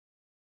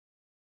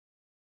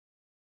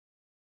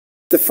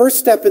first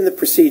step in the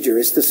procedure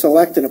is to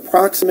select an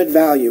approximate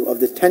value of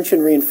the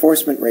tension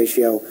reinforcement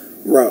ratio,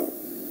 ρ.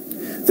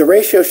 The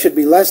ratio should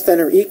be less than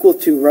or equal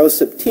to ρ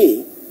sub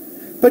t,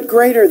 but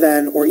greater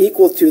than or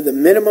equal to the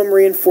minimum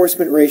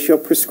reinforcement ratio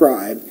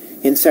prescribed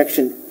in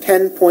section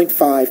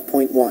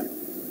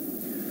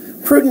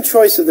 10.5.1. Prudent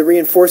choice of the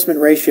reinforcement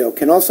ratio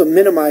can also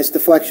minimize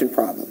deflection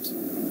problems.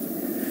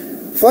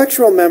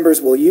 Flexural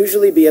members will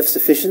usually be of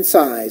sufficient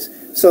size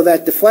so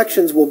that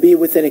deflections will be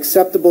within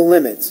acceptable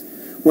limits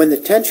when the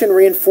tension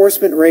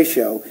reinforcement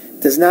ratio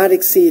does not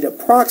exceed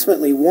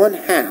approximately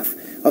 1/2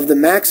 of the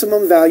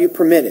maximum value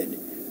permitted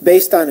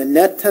based on a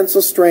net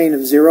tensile strain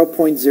of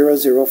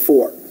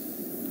 0.004.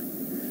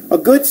 A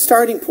good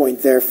starting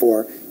point,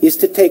 therefore, is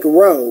to take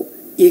ρ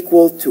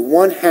equal to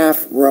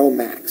 1/2 ρ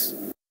max.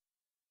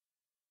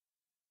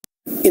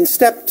 In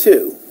step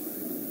 2,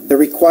 the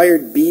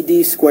required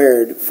BD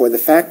squared for the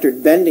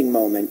factored bending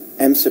moment,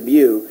 m sub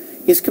u,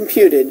 is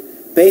computed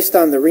based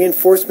on the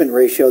reinforcement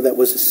ratio that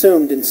was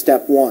assumed in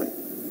step 1.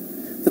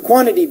 The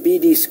quantity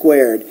BD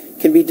squared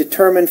can be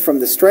determined from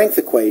the strength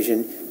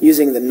equation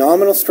using the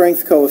nominal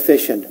strength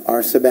coefficient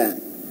R sub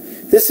n.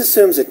 This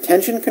assumes a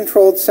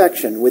tension-controlled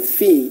section with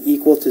phi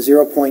equal to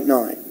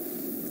 0.9.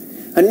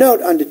 A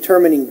note on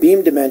determining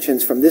beam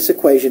dimensions from this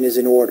equation is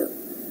in order.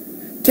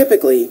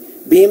 Typically,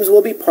 beams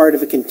will be part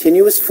of a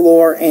continuous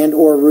floor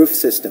and/or roof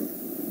system.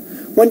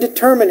 When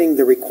determining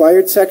the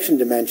required section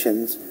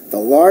dimensions, the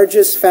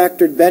largest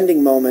factored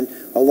bending moment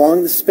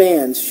along the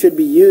spans should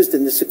be used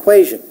in this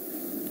equation.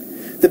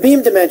 The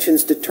beam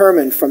dimensions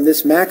determined from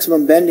this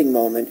maximum bending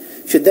moment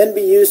should then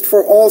be used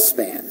for all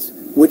spans,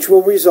 which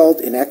will result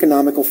in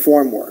economical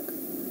formwork.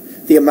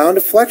 The amount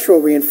of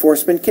flexural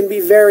reinforcement can be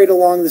varied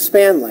along the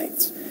span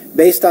lengths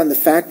based on the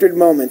factored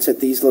moments at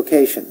these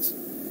locations.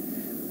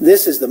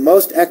 This is the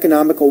most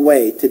economical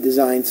way to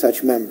design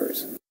such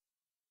members.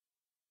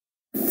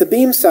 The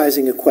beam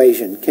sizing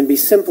equation can be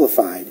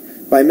simplified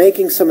by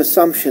making some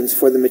assumptions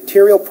for the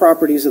material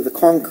properties of the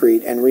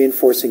concrete and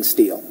reinforcing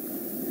steel.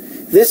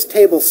 This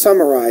table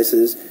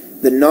summarizes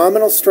the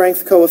nominal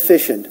strength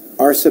coefficient,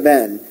 R sub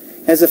n,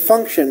 as a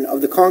function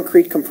of the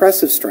concrete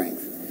compressive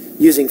strength,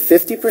 using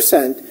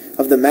 50%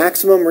 of the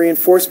maximum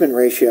reinforcement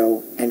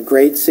ratio and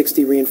grade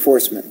 60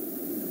 reinforcement.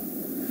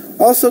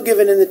 Also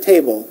given in the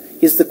table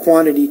is the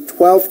quantity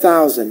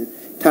 12,000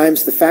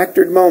 times the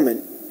factored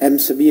moment, m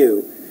sub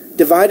u,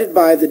 divided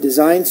by the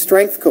design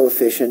strength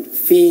coefficient,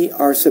 phi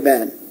R sub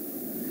n.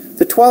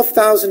 The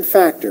 12,000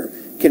 factor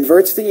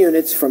converts the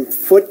units from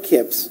foot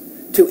kips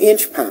to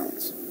inch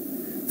pounds.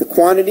 The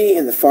quantity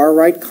in the far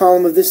right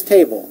column of this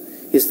table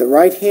is the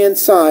right-hand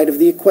side of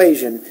the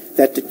equation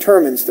that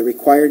determines the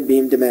required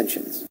beam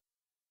dimensions.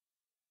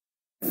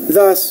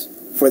 Thus,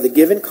 for the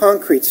given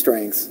concrete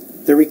strengths,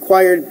 the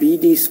required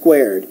BD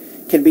squared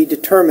can be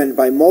determined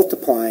by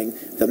multiplying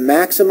the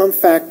maximum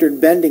factored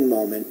bending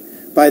moment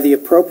by the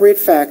appropriate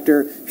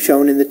factor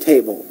shown in the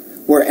table,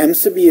 where m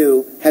sub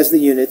u has the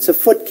units of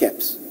foot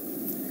kips.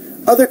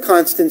 Other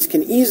constants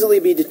can easily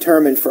be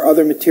determined for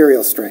other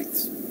material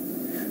strengths.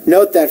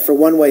 Note that for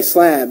one-way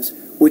slabs,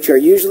 which are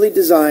usually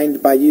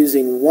designed by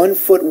using 1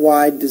 foot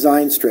wide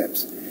design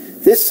strips,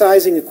 this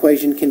sizing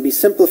equation can be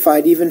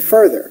simplified even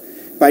further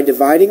by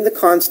dividing the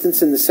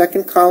constants in the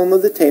second column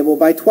of the table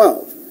by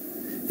 12.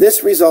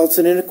 This results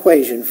in an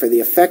equation for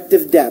the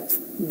effective depth,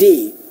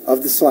 d,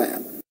 of the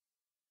slab.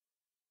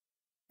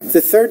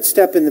 The third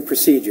step in the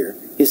procedure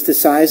is to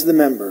size the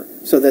member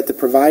so that the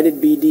provided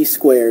BD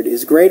squared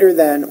is greater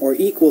than or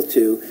equal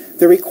to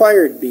the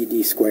required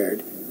BD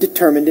squared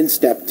determined in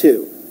step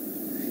 2.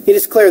 It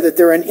is clear that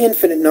there are an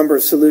infinite number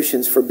of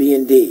solutions for B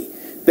and D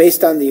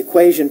based on the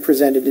equation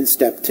presented in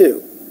step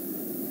 2.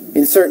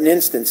 In certain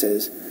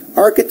instances,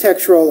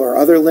 architectural or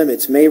other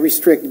limits may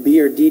restrict B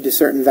or D to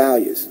certain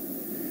values.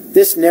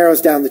 This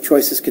narrows down the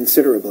choices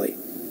considerably.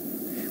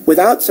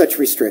 Without such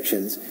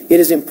restrictions, it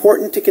is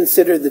important to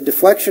consider the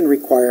deflection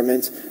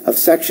requirements of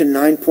Section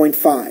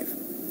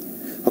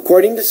 9.5.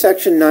 According to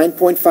Section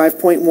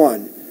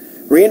 9.5.1,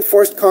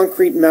 reinforced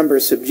concrete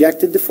members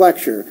subjected to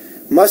flexure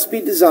must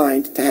be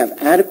designed to have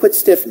adequate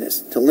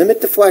stiffness to limit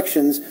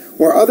deflections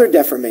or other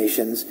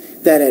deformations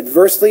that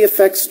adversely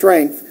affect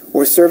strength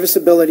or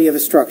serviceability of a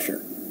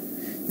structure.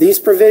 These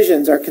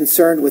provisions are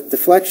concerned with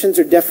deflections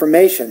or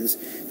deformations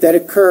that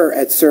occur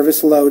at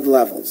service load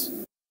levels.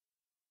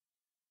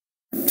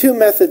 Two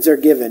methods are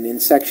given in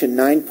Section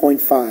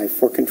 9.5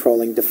 for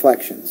controlling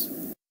deflections.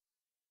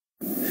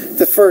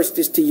 The first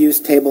is to use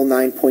Table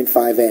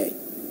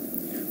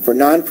 9.5a. For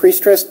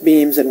non-prestressed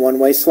beams and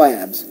one-way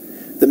slabs,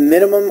 the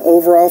minimum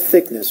overall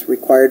thickness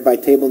required by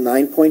Table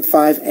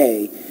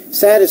 9.5a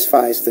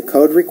satisfies the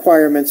code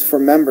requirements for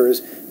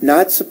members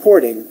not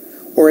supporting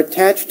or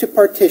attached to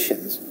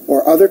partitions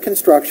or other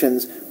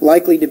constructions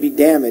likely to be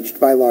damaged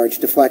by large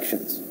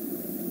deflections.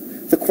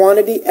 The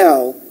quantity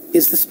L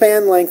is the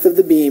span length of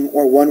the beam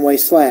or one-way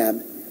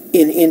slab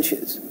in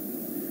inches.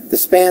 The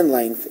span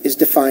length is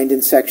defined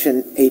in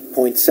Section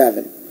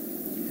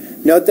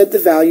 8.7. Note that the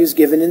values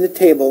given in the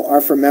table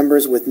are for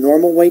members with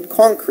normal weight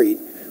concrete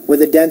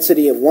with a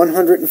density of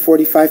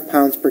 145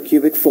 pounds per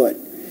cubic foot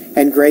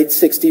and grade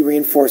 60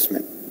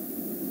 reinforcement.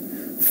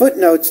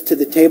 Footnotes to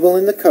the table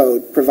in the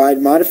code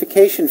provide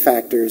modification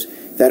factors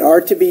that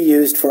are to be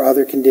used for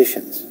other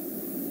conditions.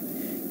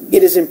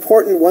 It is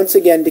important once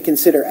again to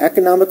consider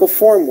economical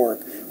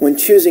formwork when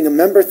choosing a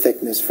member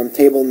thickness from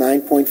Table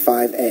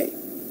 9.5a.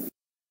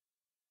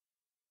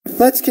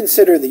 Let's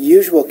consider the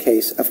usual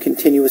case of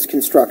continuous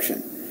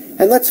construction,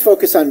 and let's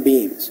focus on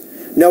beams,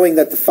 knowing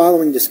that the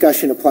following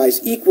discussion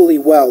applies equally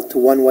well to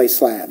one-way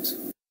slabs.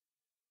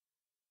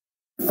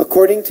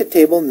 According to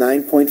Table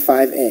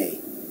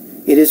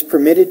 9.5a, it is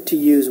permitted to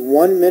use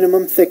one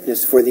minimum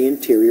thickness for the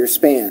interior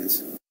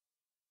spans,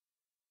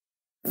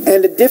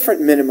 and a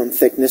different minimum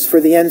thickness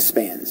for the end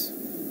spans.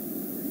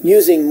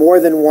 Using more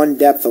than one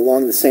depth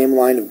along the same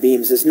line of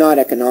beams is not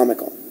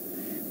economical.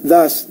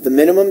 Thus, the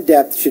minimum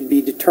depth should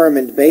be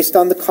determined based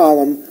on the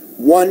column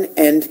one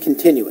end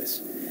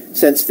continuous,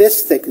 since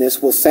this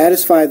thickness will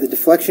satisfy the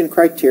deflection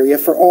criteria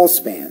for all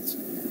spans.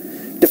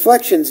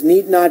 Deflections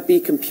need not be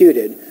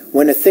computed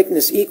when a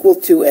thickness equal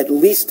to at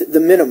least the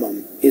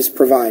minimum is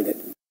provided.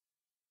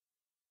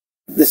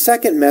 The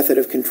second method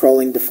of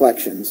controlling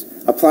deflections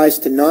applies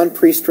to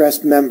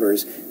non-prestressed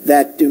members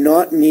that do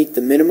not meet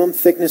the minimum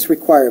thickness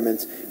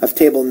requirements of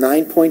Table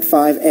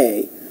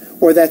 9.5a,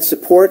 or that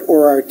support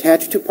or are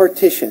attached to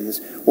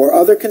partitions or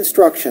other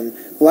construction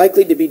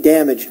likely to be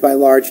damaged by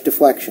large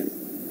deflection.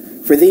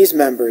 For these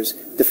members,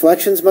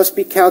 deflections must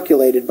be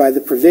calculated by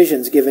the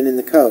provisions given in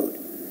the code.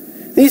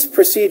 These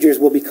procedures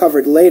will be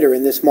covered later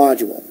in this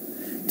module.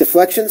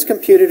 Deflections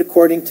computed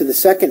according to the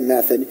second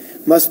method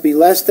must be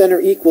less than or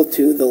equal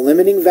to the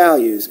limiting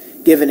values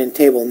given in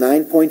Table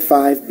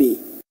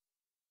 9.5b.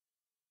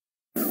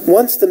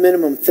 Once the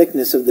minimum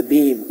thickness of the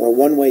beam or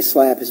one-way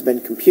slab has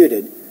been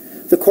computed,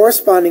 the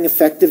corresponding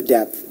effective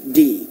depth,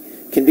 d,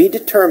 can be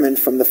determined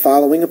from the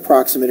following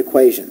approximate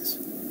equations.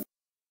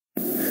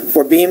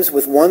 For beams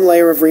with one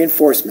layer of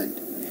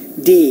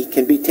reinforcement, d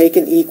can be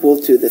taken equal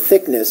to the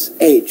thickness,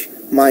 h,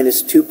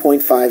 minus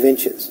 2.5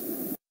 inches.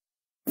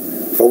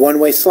 For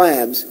one-way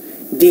slabs,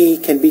 d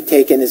can be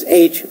taken as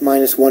h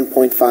minus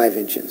 1.5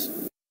 inches.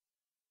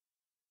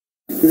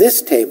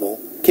 This table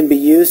can be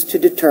used to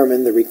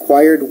determine the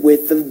required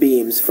width of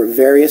beams for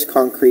various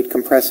concrete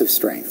compressive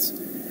strengths.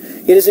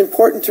 It is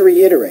important to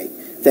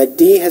reiterate that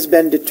d has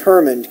been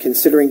determined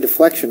considering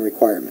deflection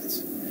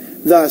requirements.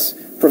 Thus,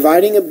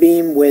 providing a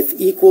beam width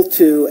equal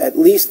to at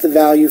least the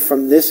value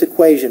from this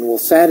equation will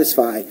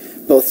satisfy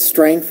both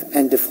strength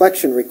and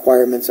deflection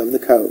requirements of the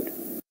code.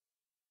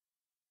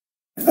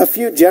 A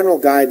few general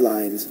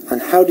guidelines on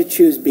how to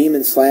choose beam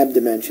and slab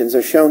dimensions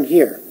are shown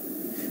here.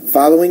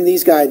 Following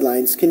these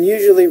guidelines can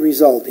usually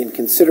result in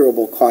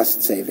considerable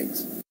cost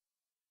savings.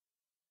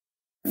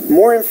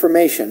 More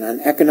information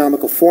on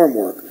economical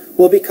formwork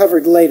will be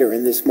covered later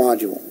in this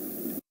module.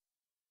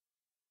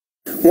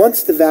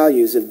 Once the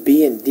values of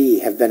B and D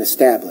have been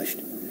established,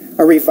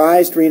 a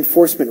revised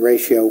reinforcement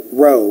ratio,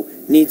 rho,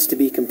 needs to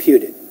be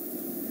computed.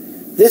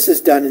 This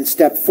is done in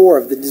Step 4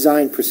 of the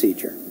design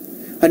procedure.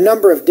 A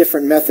number of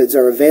different methods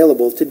are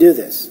available to do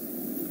this.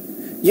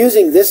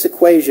 Using this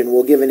equation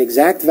will give an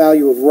exact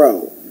value of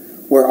rho,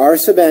 where R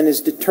sub n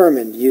is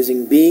determined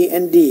using B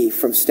and D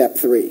from Step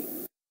 3.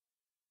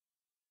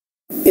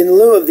 In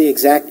lieu of the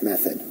exact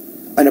method,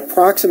 an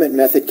approximate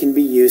method can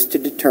be used to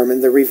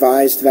determine the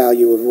revised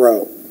value of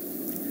rho.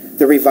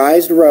 The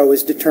revised rho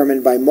is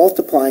determined by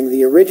multiplying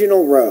the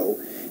original rho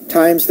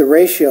times the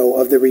ratio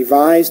of the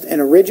revised and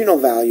original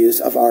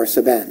values of R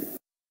sub n.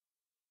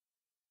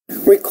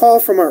 Recall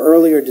from our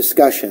earlier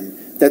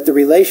discussion that the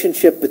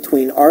relationship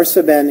between R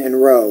sub n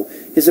and rho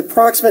is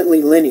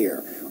approximately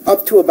linear,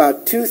 up to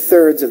about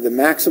 2/3 of the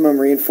maximum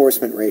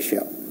reinforcement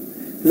ratio.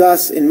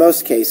 Thus, in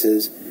most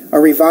cases, a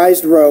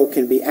revised rho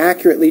can be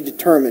accurately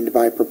determined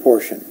by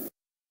proportion.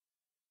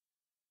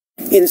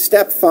 In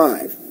Step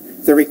 5,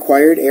 the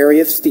required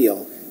area of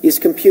steel is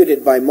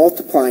computed by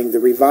multiplying the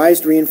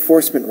revised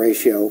reinforcement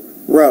ratio,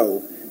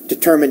 rho,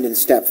 determined in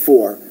Step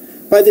 4,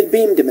 by the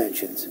beam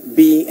dimensions,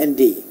 B and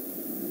D.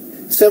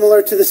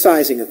 Similar to the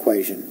sizing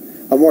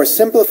equation, a more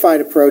simplified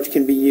approach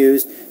can be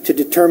used to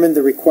determine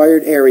the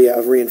required area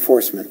of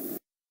reinforcement.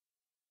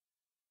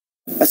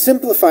 A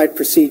simplified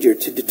procedure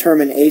to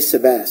determine A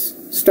sub s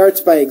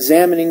starts by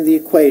examining the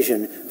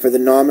equation for the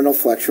nominal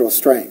flexural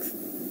strength.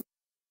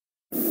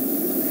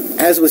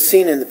 As was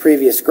seen in the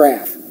previous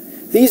graph,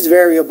 these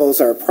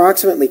variables are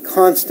approximately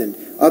constant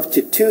up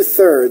to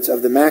 2/3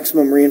 of the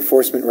maximum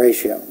reinforcement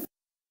ratio.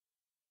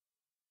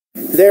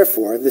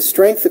 Therefore, the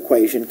strength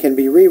equation can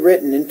be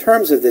rewritten in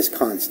terms of this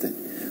constant,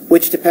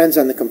 which depends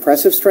on the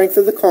compressive strength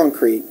of the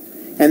concrete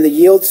and the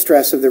yield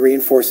stress of the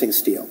reinforcing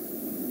steel.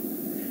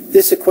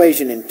 This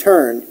equation, in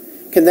turn,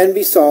 can then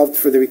be solved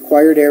for the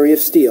required area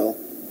of steel,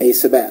 A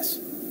sub s.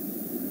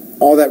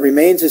 All that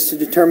remains is to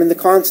determine the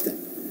constant,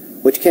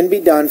 which can be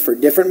done for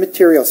different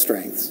material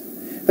strengths,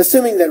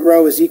 assuming that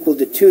rho is equal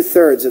to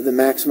 2/3 of the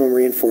maximum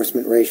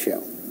reinforcement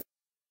ratio.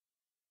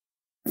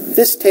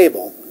 This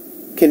table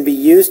can be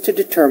used to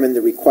determine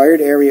the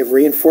required area of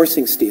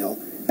reinforcing steel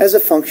as a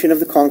function of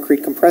the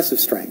concrete compressive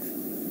strength.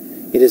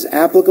 It is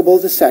applicable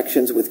to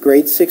sections with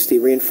grade 60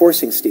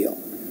 reinforcing steel.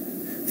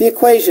 The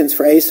equations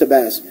for A sub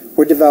s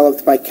were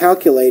developed by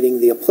calculating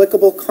the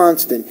applicable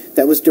constant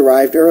that was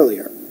derived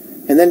earlier,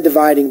 and then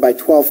dividing by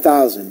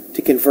 12,000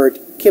 to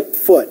convert kip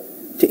foot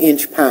to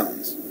inch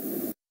pounds.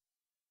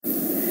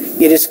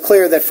 It is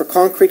clear that for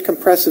concrete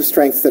compressive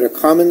strengths that are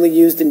commonly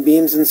used in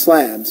beams and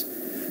slabs,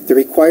 the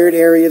required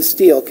area of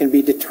steel can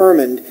be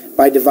determined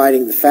by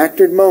dividing the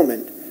factored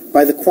moment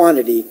by the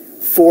quantity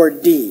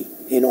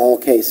 4D in all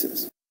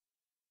cases.